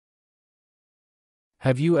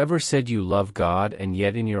Have you ever said you love God and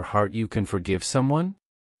yet in your heart you can forgive someone?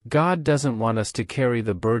 God doesn't want us to carry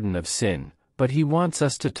the burden of sin, but He wants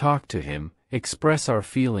us to talk to Him, express our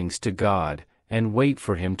feelings to God, and wait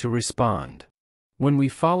for Him to respond. When we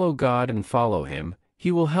follow God and follow Him,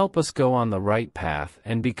 He will help us go on the right path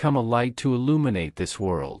and become a light to illuminate this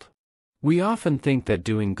world. We often think that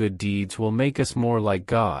doing good deeds will make us more like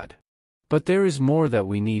God. But there is more that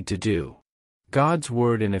we need to do. God's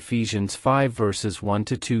word in Ephesians 5 verses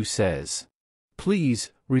 1-2 says, "Please,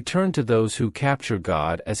 return to those who capture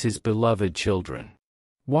God as His beloved children.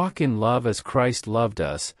 Walk in love as Christ loved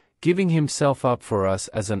us, giving Himself up for us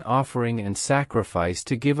as an offering and sacrifice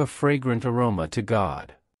to give a fragrant aroma to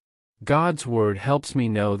God." God's word helps me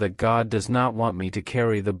know that God does not want me to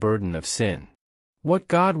carry the burden of sin. What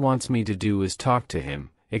God wants me to do is talk to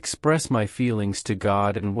Him, express my feelings to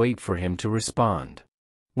God and wait for Him to respond.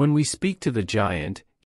 When we speak to the giant,